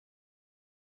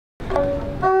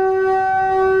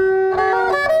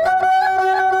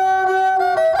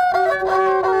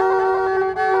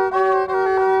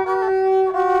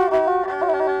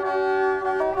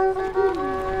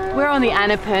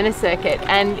Annapurna Circuit,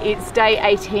 and it's day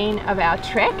 18 of our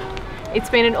trek. It's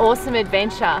been an awesome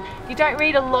adventure. You don't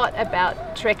read a lot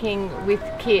about trekking with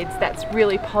kids that's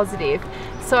really positive.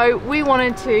 So we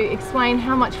wanted to explain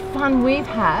how much fun we've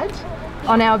had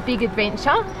on our big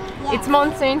adventure. Yes. It's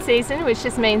monsoon season, which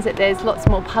just means that there's lots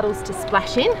more puddles to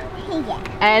splash in.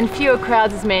 Yeah. And fewer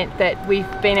crowds has meant that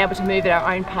we've been able to move at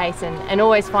our own pace and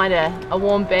always find a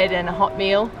warm bed and a hot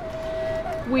meal.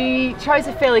 We chose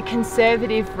a fairly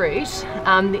conservative route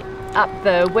up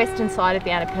the western side of the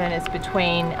Annapurnas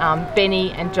between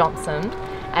Beni and Johnson,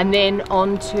 and then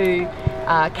on to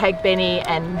Kagbeni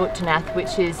and Muttanath,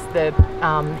 which is the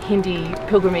Hindi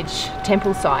pilgrimage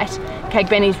temple site.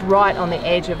 Kagbeni's right on the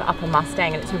edge of Upper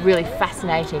Mustang, and it's a really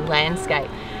fascinating landscape.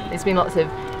 There's been lots of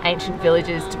ancient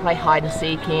villages to play hide and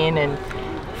seek in, and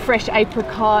fresh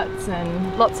apricots,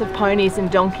 and lots of ponies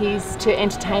and donkeys to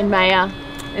entertain Maya.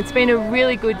 It's been a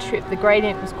really good trip. The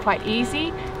gradient was quite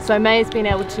easy, so Maya's been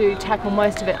able to tackle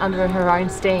most of it under her own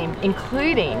steam,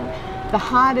 including the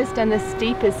hardest and the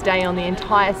steepest day on the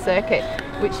entire circuit,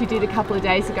 which you did a couple of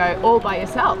days ago all by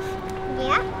yourself.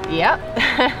 Yeah.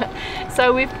 Yep.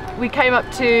 So we came up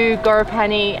to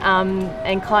Gorapani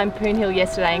and climbed Poon Hill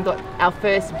yesterday and got our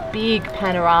first big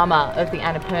panorama of the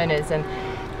Annapurnas, and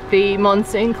the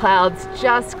monsoon clouds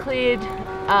just cleared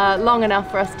long enough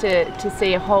for us to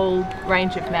see a whole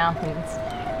range of mountains.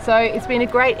 So it's been a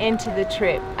great end to the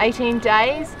trip. 18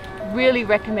 days, really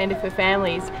recommended for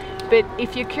families. But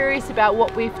if you're curious about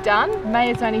what we've done,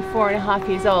 Maya's only 4.5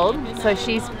 years old, so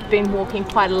she's been walking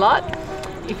quite a lot.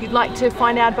 If you'd like to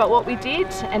find out about what we did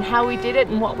and how we did it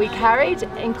and what we carried,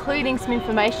 including some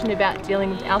information about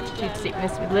dealing with altitude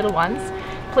sickness with little ones,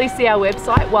 please see our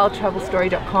website,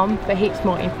 wildtravelstory.com, for heaps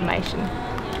more information.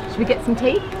 Should we get some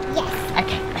tea? Yes.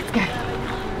 Okay, let's go.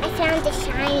 I found a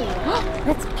shiny.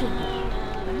 Let's